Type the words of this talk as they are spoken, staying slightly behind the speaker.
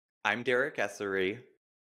I'm Derek Essary.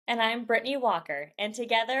 And I'm Brittany Walker, and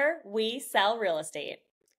together we sell real estate.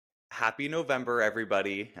 Happy November,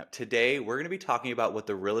 everybody. Today, we're going to be talking about what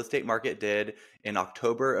the real estate market did in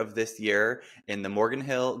October of this year in the Morgan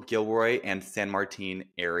Hill, Gilroy, and San Martin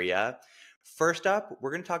area. First up,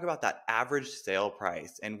 we're going to talk about that average sale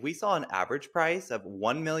price. And we saw an average price of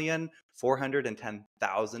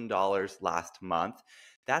 $1,410,000 last month.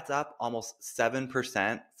 That's up almost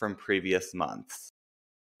 7% from previous months.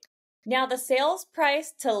 Now, the sales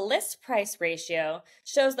price to list price ratio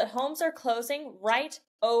shows that homes are closing right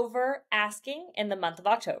over asking in the month of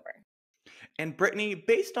October. And Brittany,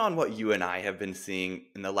 based on what you and I have been seeing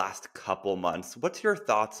in the last couple months, what's your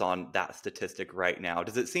thoughts on that statistic right now?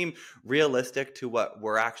 Does it seem realistic to what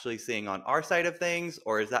we're actually seeing on our side of things,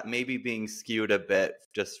 or is that maybe being skewed a bit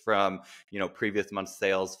just from, previous month's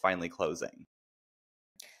sales finally closing?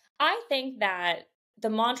 I think that the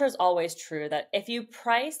mantra is always true that if you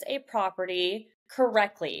price a property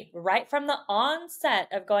correctly right from the onset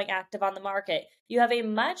of going active on the market, you have a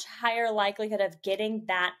much higher likelihood of getting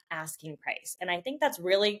that asking price. And I think that's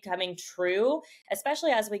really coming true, especially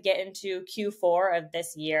as we get into Q4 of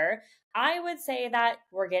this year. I would say that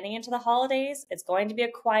we're getting into the holidays. It's going to be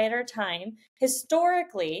a quieter time.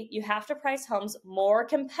 Historically, you have to price homes more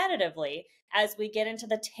competitively as we get into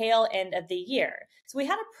the tail end of the year. So we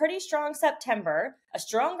had a pretty strong September, a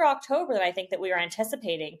stronger October than I think that we were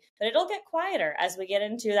anticipating, but it'll get quieter as we get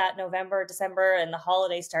into that November, December, and the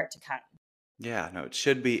holidays start to come. Yeah, no, it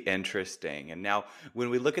should be interesting. And now, when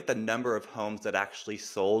we look at the number of homes that actually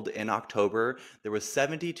sold in October, there was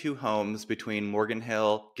 72 homes between Morgan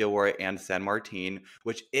Hill, Gilroy, and San Martin,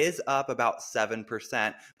 which is up about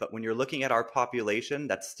 7%. But when you're looking at our population,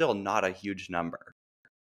 that's still not a huge number.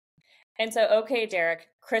 And so, okay, Derek,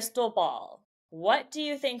 crystal ball. What do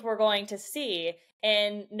you think we're going to see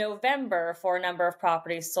in November for a number of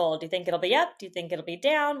properties sold? Do you think it'll be up? Do you think it'll be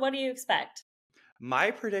down? What do you expect?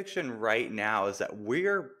 My prediction right now is that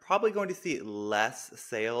we're probably going to see less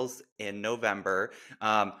sales in November.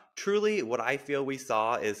 Truly, what I feel we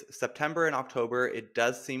saw is September and October, it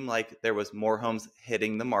does seem like there was more homes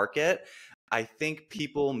hitting the market. I think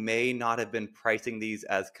people may not have been pricing these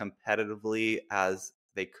as competitively as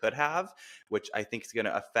they could have, which I think is going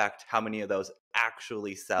to affect how many of those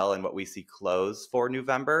actually sell and what we see close for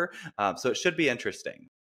November. So it should be interesting.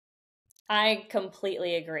 I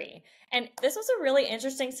completely agree. And this was a really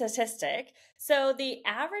interesting statistic. So, the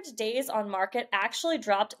average days on market actually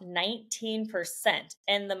dropped 19%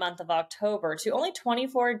 in the month of October to only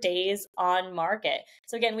 24 days on market.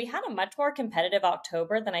 So, again, we had a much more competitive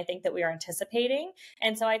October than I think that we were anticipating.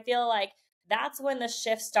 And so, I feel like that's when the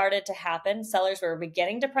shift started to happen. Sellers were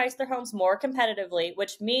beginning to price their homes more competitively,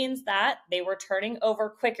 which means that they were turning over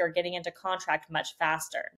quicker, getting into contract much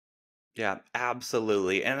faster. Yeah,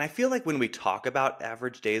 absolutely. And I feel like when we talk about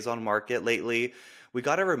average days on market lately, we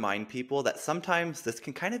got to remind people that sometimes this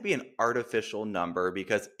can kind of be an artificial number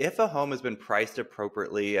because if a home has been priced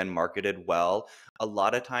appropriately and marketed well, a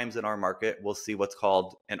lot of times in our market, we'll see what's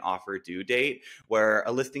called an offer due date, where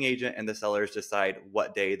a listing agent and the sellers decide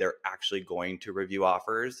what day they're actually going to review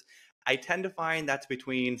offers. I tend to find that's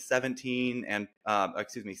between 7 and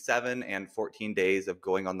 14 days of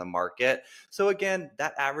going on the market. So again,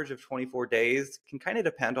 that average of 24 days can kind of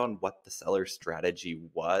depend on what the seller's strategy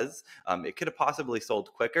was. It could have possibly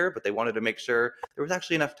sold quicker, but they wanted to make sure there was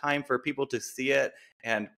actually enough time for people to see it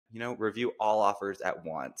and review all offers at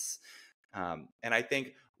once. And I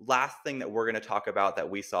think last thing that we're going to talk about that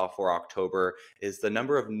we saw for October is the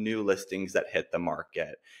number of new listings that hit the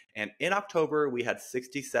market. And in October, we had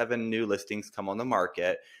 67 new listings come on the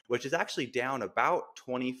market, which is actually down about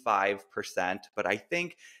 25%. But I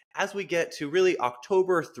think as we get to really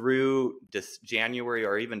October through January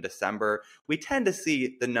or even December, we tend to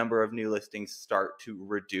see the number of new listings start to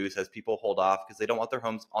reduce as people hold off because they don't want their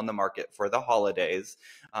homes on the market for the holidays.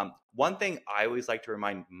 One thing I always like to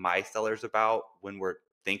remind my sellers about when we're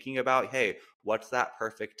thinking about, hey, what's that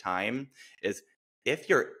perfect time, is if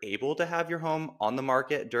you're able to have your home on the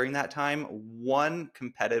market during that time, one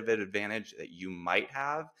competitive advantage that you might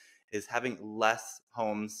have is having less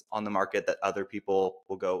homes on the market that other people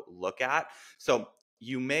will go look at. So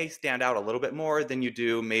you may stand out a little bit more than you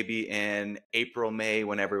do maybe in April, May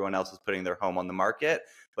when everyone else is putting their home on the market.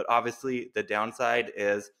 But obviously, the downside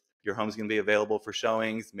is your home's going to be available for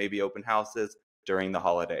showings, maybe open houses during the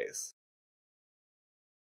holidays.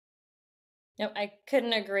 No, I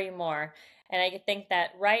couldn't agree more. And I think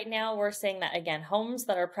that right now we're seeing that again, homes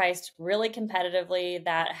that are priced really competitively,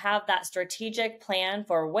 that have that strategic plan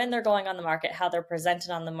for when they're going on the market, how they're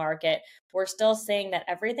presented on the market. We're still seeing that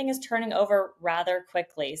everything is turning over rather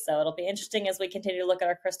quickly. So it'll be interesting as we continue to look at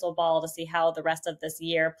our crystal ball to see how the rest of this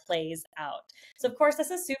year plays out. So, of course,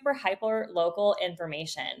 this is super hyper local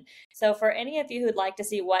information. So, for any of you who'd like to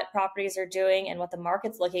see what properties are doing and what the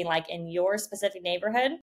market's looking like in your specific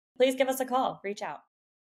neighborhood, please give us a call, reach out.